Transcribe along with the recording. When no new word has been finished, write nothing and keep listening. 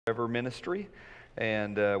Forever Ministry,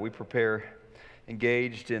 and we prepare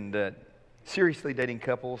engaged in seriously dating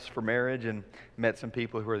couples for marriage, and met some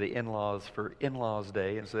people who are the in-laws for in-laws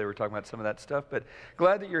day, and so they were talking about some of that stuff. But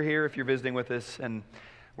glad that you're here if you're visiting with us, and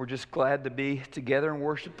we're just glad to be together and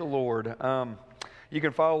worship the Lord. You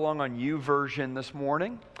can follow along on YouVersion this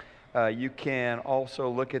morning. You can also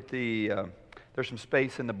look at there's some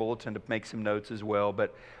space in the bulletin to make some notes as well,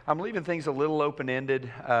 but I'm leaving things a little open-ended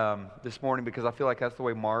this morning because I feel like that's the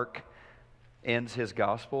way Mark ends his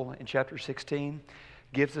gospel in chapter 16.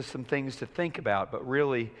 Gives us some things to think about, but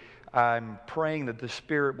really I'm praying that the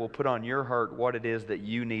Spirit will put on your heart what it is that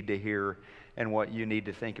you need to hear and what you need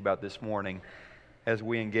to think about this morning as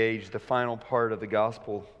we engage the final part of the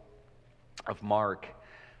gospel of Mark.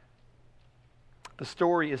 The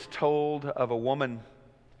story is told of a woman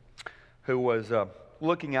who was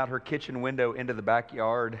looking out her kitchen window into the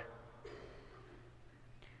backyard.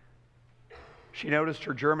 She noticed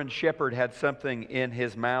her German shepherd had something in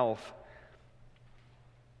his mouth.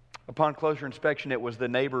 Upon closer inspection, it was the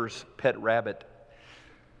neighbor's pet rabbit.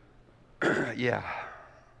 Yeah,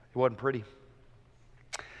 it wasn't pretty.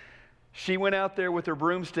 She went out there with her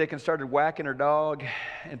broomstick and started whacking her dog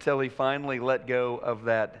until he finally let go of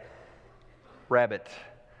that rabbit,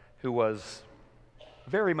 who was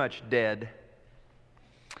very much dead.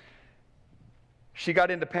 She got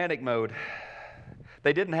into panic mode.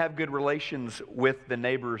 They didn't have good relations with the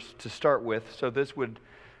neighbors to start with, so this would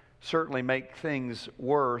certainly make things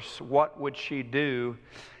worse. What would she do?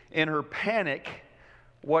 In her panic,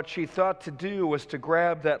 what she thought to do was to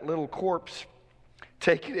grab that little corpse,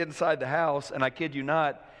 take it inside the house, and I kid you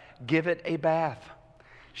not, give it a bath.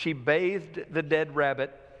 She bathed the dead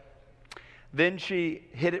rabbit. Then she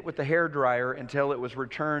hit it with the hairdryer until it was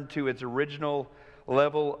returned to its original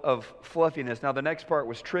level of fluffiness. Now, the next part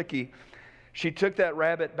was tricky. She took that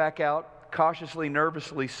rabbit back out, cautiously,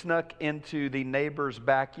 nervously snuck into the neighbor's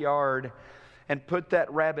backyard and put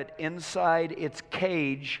that rabbit inside its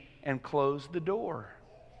cage and closed the door.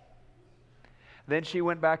 Then she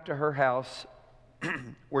went back to her house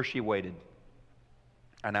where she waited.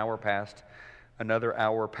 An hour passed, another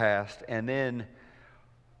hour passed, and then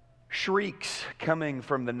shrieks coming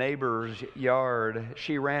from the neighbor's yard.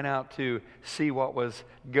 She ran out to see what was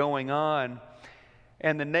going on,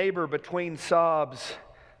 and the neighbor, between sobs,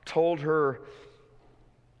 told her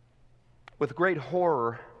with great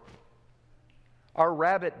horror, "Our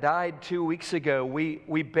rabbit died 2 weeks ago.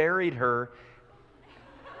 We buried her,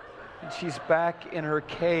 and she's back in her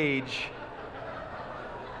cage."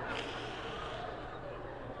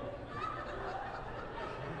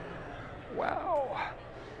 Wow.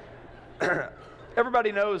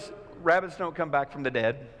 Everybody knows rabbits don't come back from the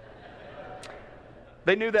dead.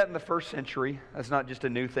 They knew that in the first century. That's not just a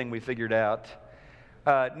new thing we figured out.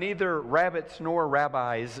 Neither rabbits nor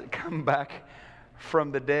rabbis come back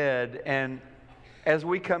from the dead. And as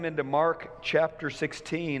we come into Mark chapter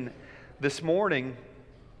 16 this morning,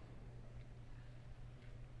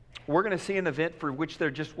 we're going to see an event for which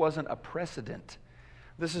there just wasn't a precedent.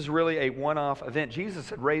 This is really a one-off event.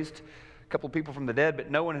 Jesus had raised couple of people from the dead, but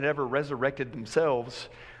no one had ever resurrected themselves.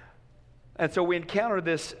 And so we encounter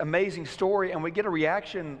this amazing story, and we get a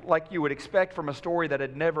reaction like you would expect from a story that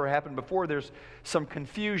had never happened before. There's some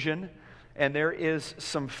confusion, and there is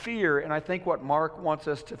some fear, and I think what Mark wants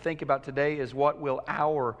us to think about today is what will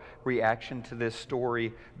our reaction to this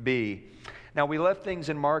story be. Now, we left things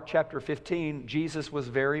in Mark chapter 15. Jesus was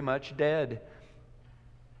very much dead.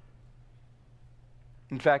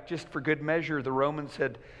 In fact, just for good measure, the Romans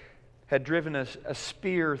had driven a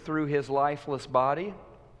spear through his lifeless body,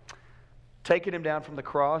 taken him down from the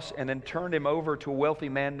cross, and then turned him over to a wealthy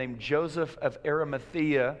man named Joseph of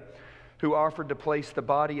Arimathea, who offered to place the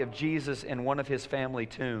body of Jesus in one of his family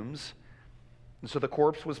tombs. And so the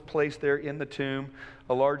corpse was placed there in the tomb,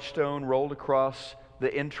 a large stone rolled across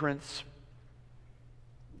the entrance.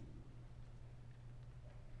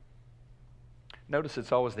 Notice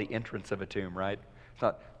it's always the entrance of a tomb, right? It's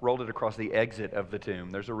not rolled it across the exit of the tomb.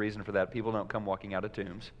 There's a reason for that. People don't come walking out of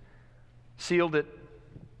tombs. Sealed it.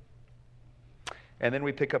 And then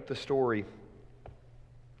we pick up the story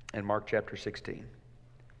in Mark chapter 16.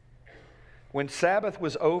 When Sabbath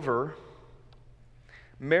was over,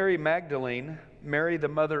 Mary Magdalene, Mary the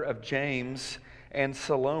mother of James, and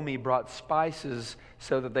Salome brought spices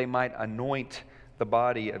so that they might anoint the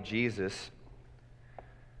body of Jesus.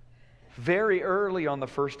 Very early on the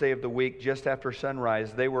first day of the week, just after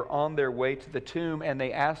sunrise, they were on their way to the tomb, and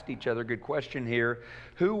they asked each other, good question here,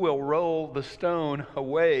 who will roll the stone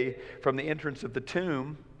away from the entrance of the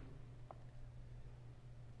tomb?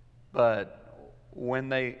 But when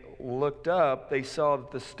they looked up, they saw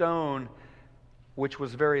that the stone which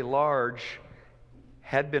was very large,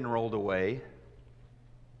 had been rolled away.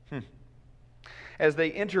 As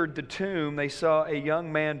they entered the tomb, they saw a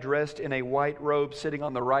young man dressed in a white robe sitting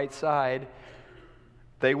on the right side.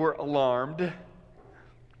 They were alarmed.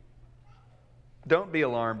 "Don't be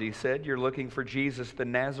alarmed," he said. "You're looking for Jesus the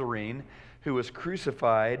Nazarene who was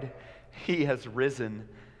crucified. He has risen.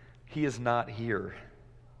 He is not here.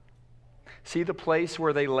 See the place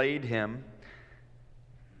where they laid him.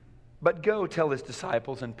 But go tell his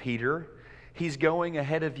disciples and Peter, he's going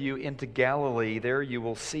ahead of you into Galilee. There you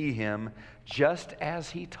will see him, just as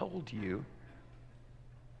he told you."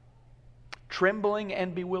 Trembling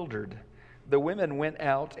and bewildered, the women went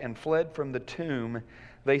out and fled from the tomb.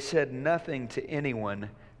 They said nothing to anyone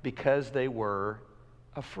because they were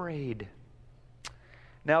afraid.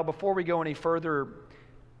 Now, before we go any further,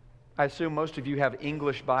 I assume most of you have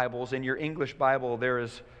English Bibles. In your English Bible, there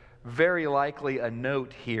is very likely a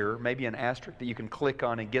note here, maybe an asterisk that you can click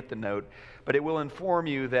on and get the note, but it will inform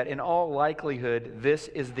you that in all likelihood, this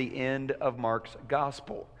is the end of Mark's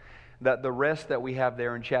gospel. That the rest that we have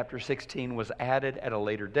there in chapter 16 was added at a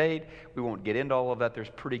later date. We won't get into all of that. There's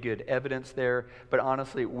pretty good evidence there, but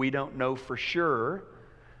honestly, we don't know for sure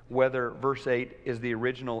whether verse 8 is the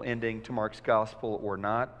original ending to Mark's gospel or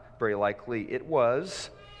not. Very likely it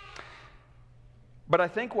was. But I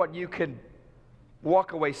think what you could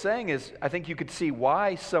walk away saying is, I think you could see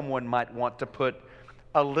why someone might want to put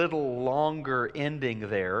a little longer ending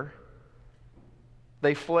there.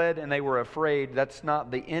 They fled and they were afraid. That's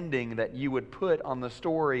not the ending that you would put on the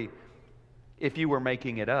story if you were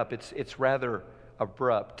making it up. It's rather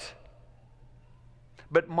abrupt.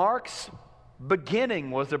 But Mark's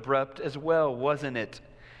beginning was abrupt as well, wasn't it?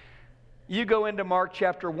 You go into Mark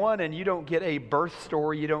chapter 1 and you don't get a birth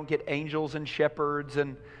story. You don't get angels and shepherds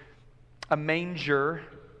and a manger.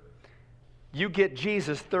 You get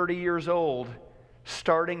Jesus 30 years old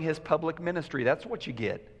starting his public ministry. That's what you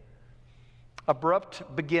get.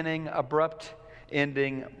 Abrupt beginning, abrupt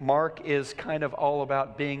ending. Mark is kind of all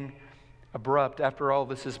about being abrupt. After all,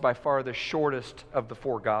 this is by far the shortest of the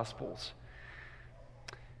four Gospels.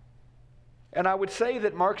 And I would say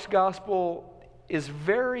that Mark's Gospel is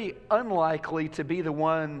very unlikely to be the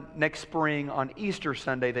one next spring on Easter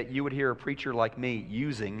Sunday that you would hear a preacher like me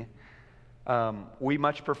using. We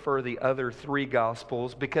much prefer the other three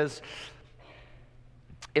Gospels because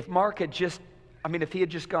if Mark had if he had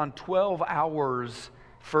just gone 12 hours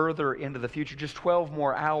further into the future, just 12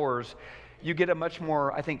 more hours, you get a much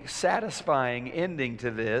more, I think, satisfying ending to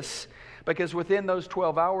this, because within those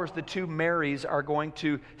 12 hours, the two Marys are going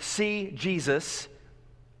to see Jesus.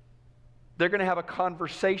 They're going to have a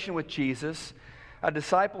conversation with Jesus. A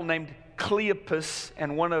disciple named Cleopas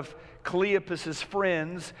and one of Cleopas's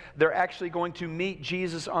friends, they're actually going to meet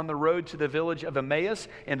Jesus on the road to the village of Emmaus,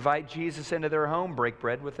 invite Jesus into their home, break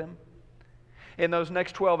bread with him. In those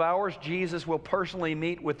next 12 hours, Jesus will personally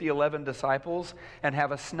meet with the 11 disciples and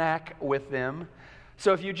have a snack with them.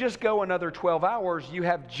 So if you just go another 12 hours, you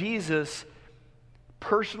have Jesus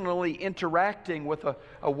personally interacting with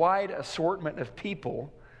a wide assortment of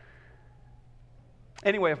people.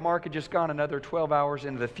 Anyway, if Mark had just gone another 12 hours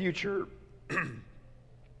into the future,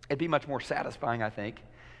 it'd be much more satisfying, I think.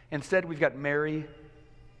 Instead, we've got Mary,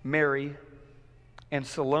 and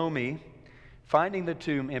Salome finding the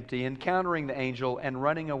tomb empty, encountering the angel, and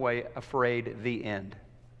running away afraid. The end.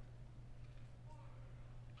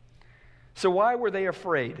 So why were they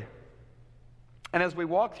afraid? And as we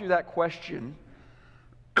walk through that question,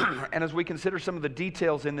 and as we consider some of the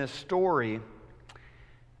details in this story,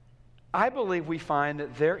 I believe we find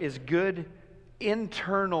that there is good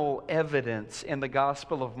internal evidence in the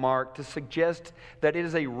Gospel of Mark to suggest that it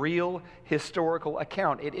is a real historical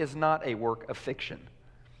account. It is not a work of fiction.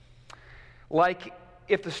 Like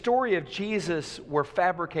if the story of Jesus were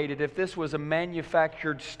fabricated, if this was a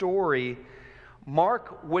manufactured story,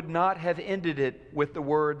 Mark would not have ended it with the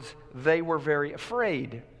words, "They were very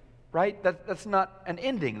afraid," right? That's not an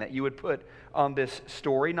ending that you would put on this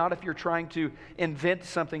story, not if you're trying to invent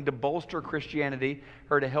something to bolster Christianity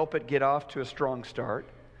or to help it get off to a strong start.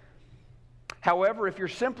 However, if you're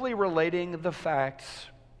simply relating the facts,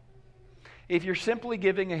 if you're simply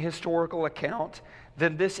giving a historical account,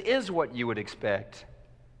 then this is what you would expect.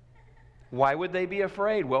 Why would they be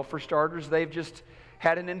afraid? Well, for starters, they've just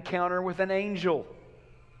had an encounter with an angel.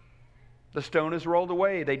 The stone is rolled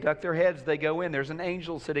away. They duck their heads. They go in. There's an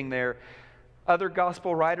angel sitting there. Other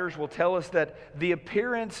gospel writers will tell us that the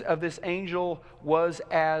appearance of this angel was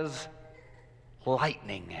as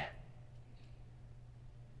lightning.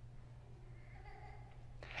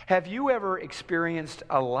 Have you ever experienced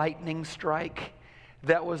a lightning strike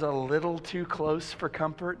that was a little too close for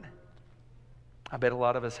comfort? I bet a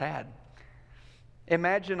lot of us had.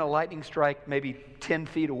 Imagine a lightning strike maybe 10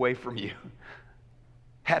 feet away from you,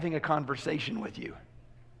 having a conversation with you.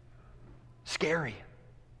 Scary.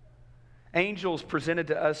 Angels presented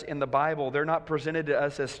to us in the Bible, they're not presented to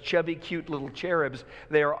us as chubby, cute little cherubs.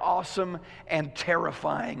 They are awesome and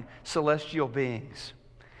terrifying celestial beings.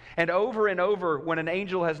 And over, when an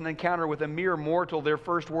angel has an encounter with a mere mortal, their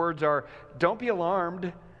first words are, "Don't be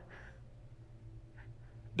alarmed.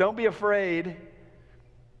 Don't be afraid."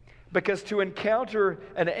 Because to encounter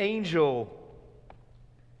an angel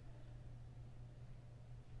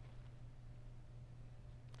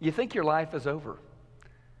you think your life is over.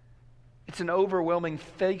 It's an overwhelming,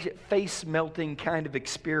 face-melting kind of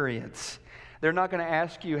experience. They're not going to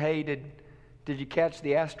ask you, "Hey, did you catch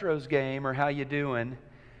the Astros game?" or "How you doing?"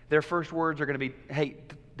 Their first words are going to be, "Hey,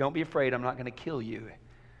 don't be afraid, I'm not going to kill you."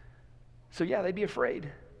 So yeah, they'd be afraid.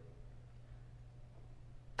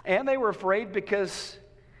 And they were afraid because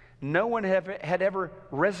no one had ever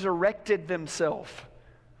resurrected themselves.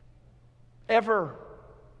 Ever.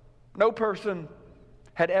 No person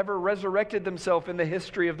had ever resurrected themselves in the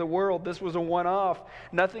history of the world. This was a one-off.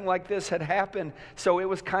 Nothing like this had happened, so it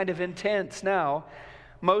was kind of intense. Now,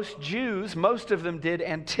 most Jews, most of them did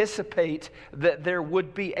anticipate that there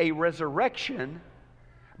would be a resurrection,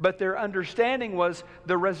 but their understanding was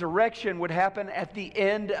the resurrection would happen at the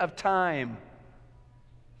end of time.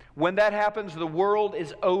 When that happens, the world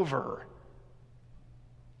is over.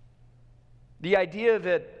 The idea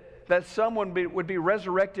that someone would be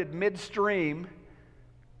resurrected midstream,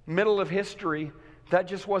 middle of history, that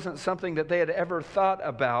just wasn't something that they had ever thought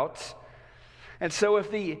about. And so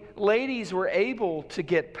if the ladies were able to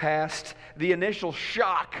get past the initial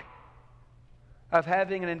shock of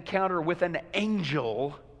having an encounter with an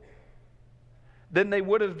angel, then they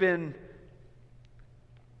would have been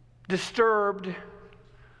disturbed.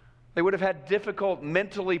 They would have had difficult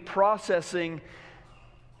mentally processing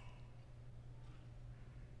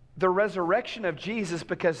the resurrection of Jesus,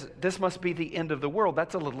 because this must be the end of the world.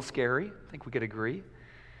 That's a little scary. I think we could agree.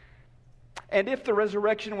 And if the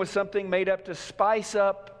resurrection was something made up to spice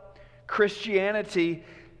up Christianity,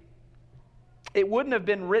 it wouldn't have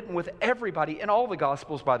been written with everybody. In all the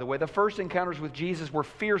Gospels, by the way, the first encounters with Jesus were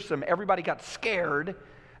fearsome. Everybody got scared.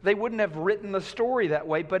 They wouldn't have written the story that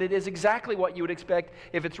way, but it is exactly what you would expect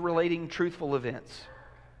if it's relating truthful events.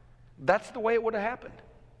 That's the way it would have happened.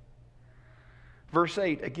 Verse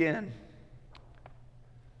 8 again.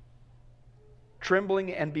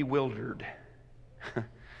 Trembling and bewildered,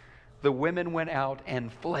 the women went out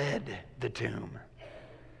and fled the tomb.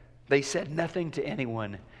 They said nothing to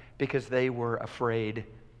anyone because they were afraid.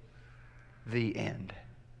 The end.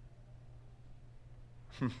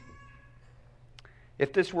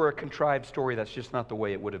 If this were a contrived story, that's just not the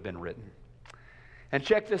way it would have been written. And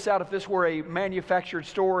check this out. If this were a manufactured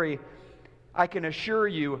story, I can assure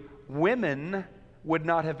you, women would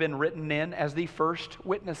not have been written in as the first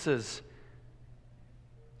witnesses.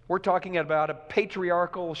 We're talking about a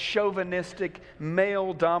patriarchal, chauvinistic,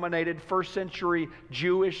 male-dominated first century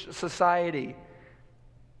Jewish society.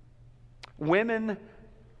 Women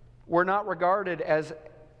were not regarded as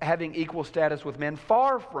having equal status with men.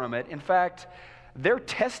 Far from it. In fact, their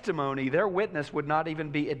testimony, their witness would not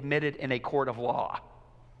even be admitted in a court of law.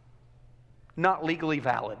 Not legally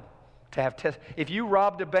valid to have if you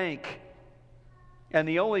robbed a bank and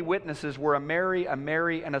the only witnesses were a Mary,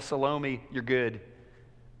 and a Salome, you're good.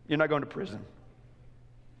 You're not going to prison.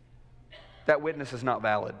 That witness is not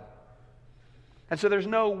valid. And so there's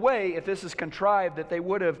no way, if this is contrived, that they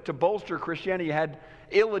would have, to bolster Christianity, had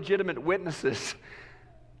illegitimate witnesses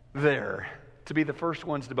there to be the first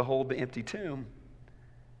ones to behold the empty tomb.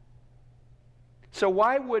 So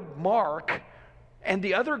why would Mark and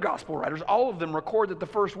the other gospel writers, all of them, record that the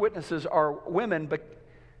first witnesses are women?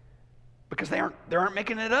 Because they aren't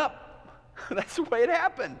making it up. That's the way it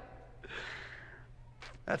happened.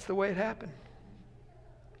 That's the way it happened.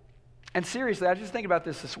 And seriously, I just think about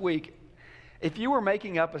this week. If you were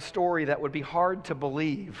making up a story that would be hard to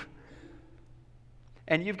believe,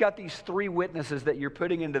 and you've got these three witnesses that you're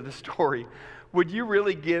putting into the story, would you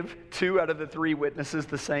really give 2 out of the 3 witnesses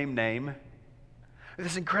the same name?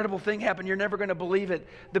 This incredible thing happened. You're never going to believe it.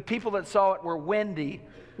 The people that saw it were Wendy,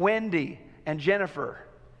 and Jennifer.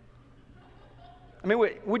 I mean,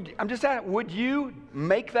 I'm just asking, would you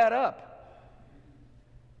make that up?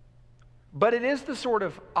 But it is the sort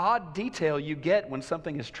of odd detail you get when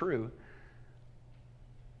something is true.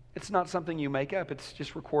 It's not something you make up. It's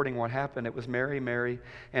just recording what happened. It was Mary,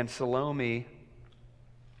 and Salome.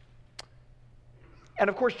 And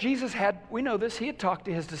of course, Jesus we know this, he had talked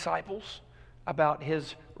to his disciples about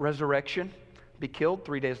his resurrection be killed.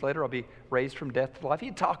 3 days later, I'll be raised from death to life.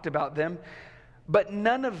 He talked about them. But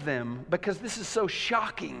none of them, because this is so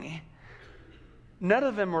shocking, none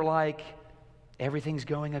of them were like, everything's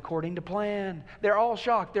going according to plan. They're all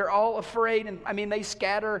shocked. They're all afraid. And they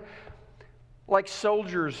scatter like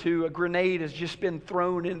soldiers who a grenade has just been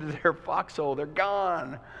thrown into their foxhole. They're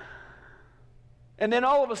gone. And then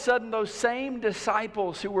all of a sudden, those same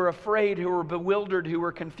disciples who were afraid, who were bewildered, who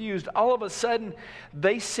were confused, all of a sudden,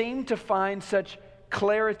 they seem to find such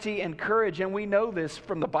clarity and courage. And we know this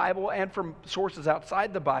from the Bible and from sources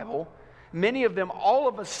outside the Bible. Many of them, all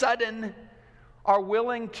of a sudden, are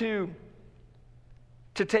willing to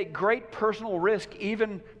take great personal risk,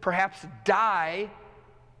 even perhaps die,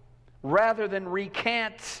 rather than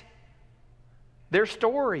recant their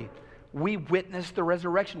story. We witnessed the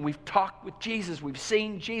resurrection. We've talked with Jesus. We've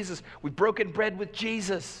seen Jesus. We've broken bread with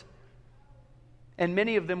Jesus. And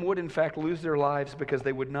many of them would, in fact, lose their lives because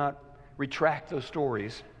they would not retract those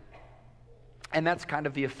stories. And that's kind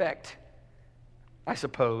of the effect, I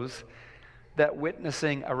suppose, that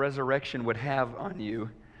witnessing a resurrection would have on you.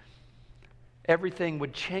 Everything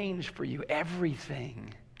would change for you.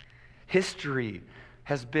 Everything. History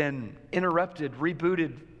has been interrupted,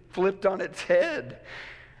 rebooted, flipped on its head.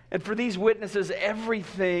 And for these witnesses,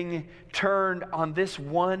 everything turned on this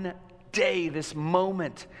one day, this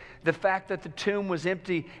moment. The fact that the tomb was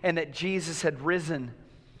empty and that Jesus had risen.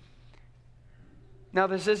 Now,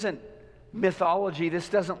 this isn't mythology. This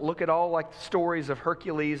doesn't look at all like the stories of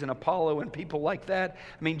Hercules and Apollo and people like that.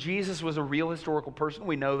 Jesus was a real historical person.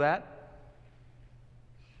 We know that.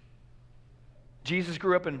 Jesus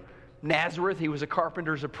grew up in Nazareth. He was a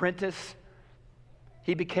carpenter's apprentice.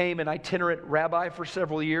 He became an itinerant rabbi for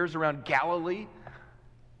several years around Galilee.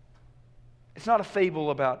 It's not a fable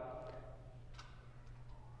about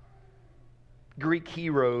Greek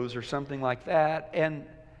heroes or something like that. And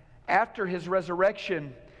after his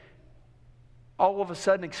resurrection, all of a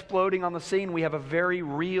sudden exploding on the scene, we have a very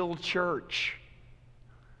real church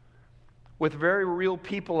with very real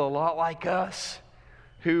people, a lot like us,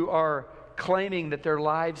 who are claiming that their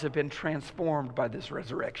lives have been transformed by this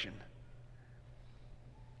resurrection.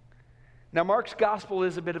 Now, Mark's gospel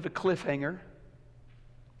is a bit of a cliffhanger.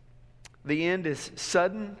 The end is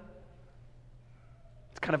sudden.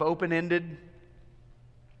 It's kind of open-ended.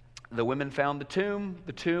 The women found the tomb.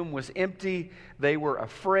 The tomb was empty. They were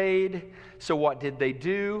afraid. So what did they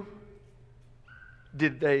do?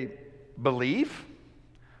 Did they believe?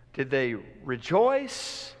 Did they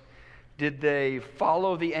rejoice? Did they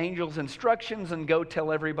follow the angel's instructions and go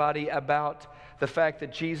tell everybody about the fact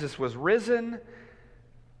that Jesus was risen?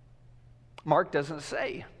 Mark doesn't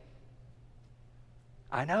say.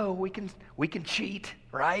 I know, we can cheat,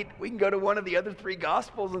 right? We can go to one of the other three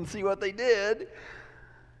Gospels and see what they did.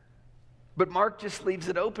 But Mark just leaves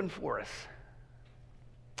it open for us.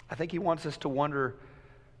 I think he wants us to wonder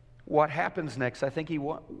what happens next. I think he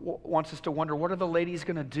wants us to wonder, what are the ladies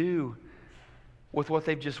going to do with what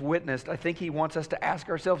they've just witnessed? I think he wants us to ask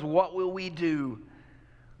ourselves, what will we do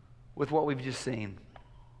with what we've just seen?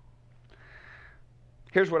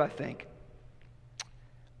 Here's what I think.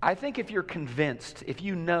 I think if you're convinced, if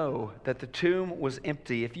you know that the tomb was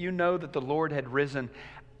empty, if you know that the Lord had risen,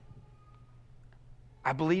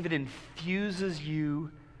 I believe it infuses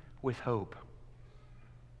you with hope.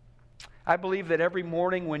 I believe that every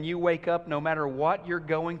morning when you wake up, no matter what you're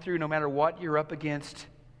going through, no matter what you're up against,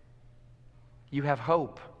 you have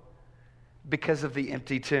hope because of the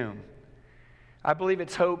empty tomb. I believe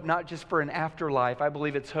it's hope not just for an afterlife. I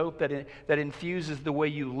believe it's hope that infuses the way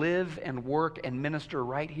you live and work and minister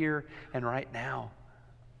right here and right now.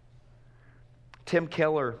 Tim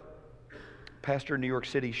Keller, pastor in New York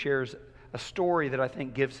City, shares a story that I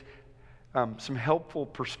think gives some helpful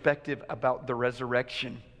perspective about the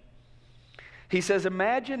resurrection. He says,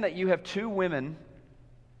 imagine that you have two women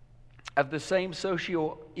of the same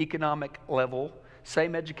socioeconomic level,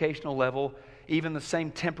 same educational level, even the same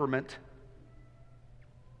temperament.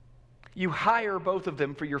 You hire both of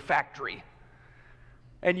them for your factory.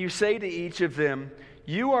 And you say to each of them,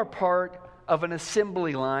 you are part of an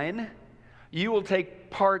assembly line. You will take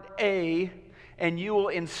part A and you will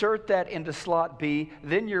insert that into slot B.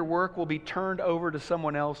 Then your work will be turned over to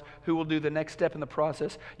someone else who will do the next step in the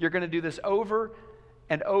process. You're going to do this over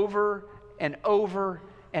and over and over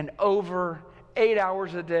and over, 8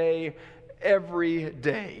 hours a day, every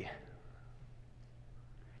day.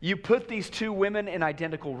 You put these two women in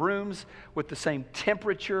identical rooms with the same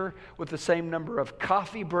temperature, with the same number of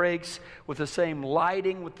coffee breaks, with the same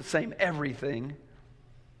lighting, with the same everything.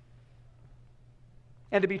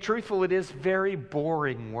 And to be truthful, it is very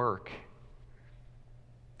boring work.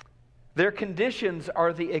 Their conditions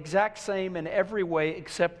are the exact same in every way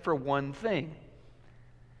except for one thing.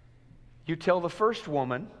 You tell the first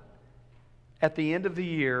woman, at the end of the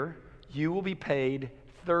year, you will be paid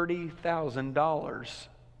 $30,000.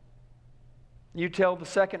 You tell the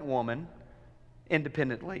second woman,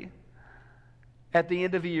 independently, at the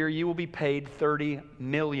end of the year, you will be paid $30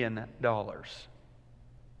 million.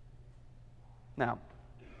 Now,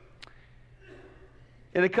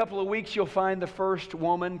 in a couple of weeks, you'll find the first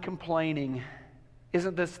woman complaining,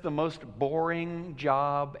 "Isn't this the most boring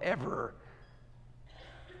job ever?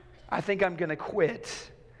 I think I'm going to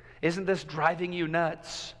quit. Isn't this driving you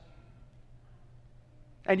nuts?"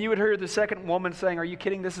 And you would hear the second woman saying, "Are you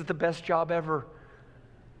kidding? This is the best job ever.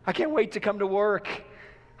 I can't wait to come to work.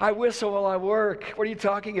 I whistle while I work. What are you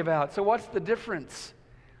talking about?" So what's the difference?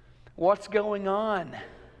 What's going on?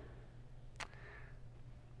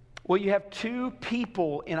 Well, you have two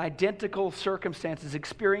people in identical circumstances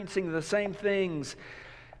experiencing the same things,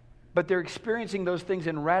 but they're experiencing those things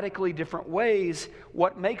in radically different ways.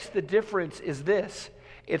 What makes the difference is this: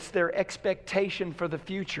 it's their expectation for the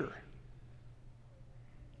future.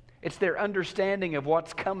 It's their understanding of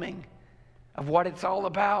what's coming, of what it's all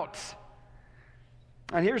about.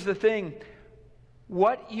 And here's the thing: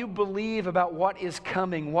 what you believe about what is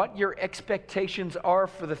coming, what your expectations are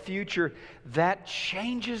for the future, that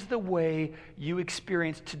changes the way you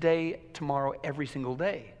experience today, tomorrow, every single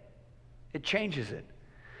day. It changes it.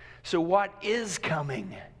 So what is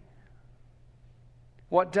coming?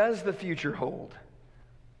 What does the future hold?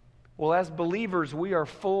 Well, as believers, we are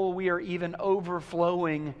full, we are even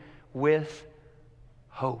overflowing with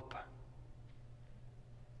hope.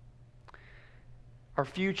 Our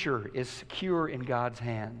future is secure in God's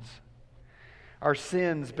hands. Our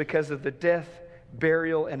sins, because of the death,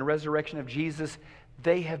 burial, and resurrection of Jesus,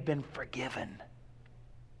 they have been forgiven.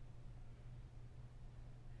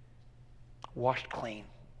 Washed clean.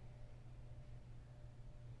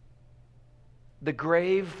 The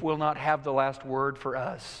grave will not have the last word for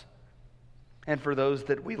us and for those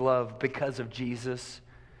that we love because of Jesus.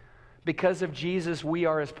 Because of Jesus, we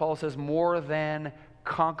are, as Paul says, more than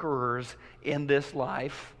conquerors in this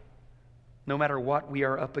life, no matter what we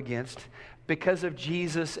are up against. Because of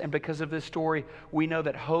Jesus and because of this story, we know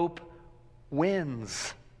that hope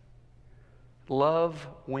wins. Love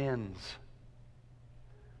wins.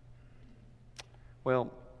 Well,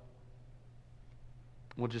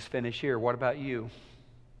 we'll just finish here. What about you?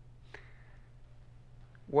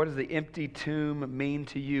 What does the empty tomb mean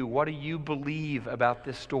to you? What do you believe about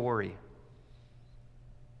this story?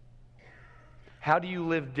 How do you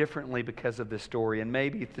live differently because of this story? And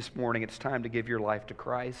maybe this morning it's time to give your life to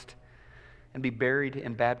Christ and be buried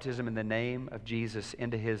in baptism in the name of Jesus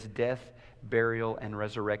into His death, burial, and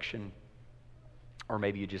resurrection. Or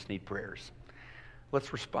maybe you just need prayers.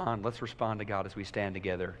 Let's respond. Let's respond to God as we stand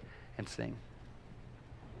together and sing.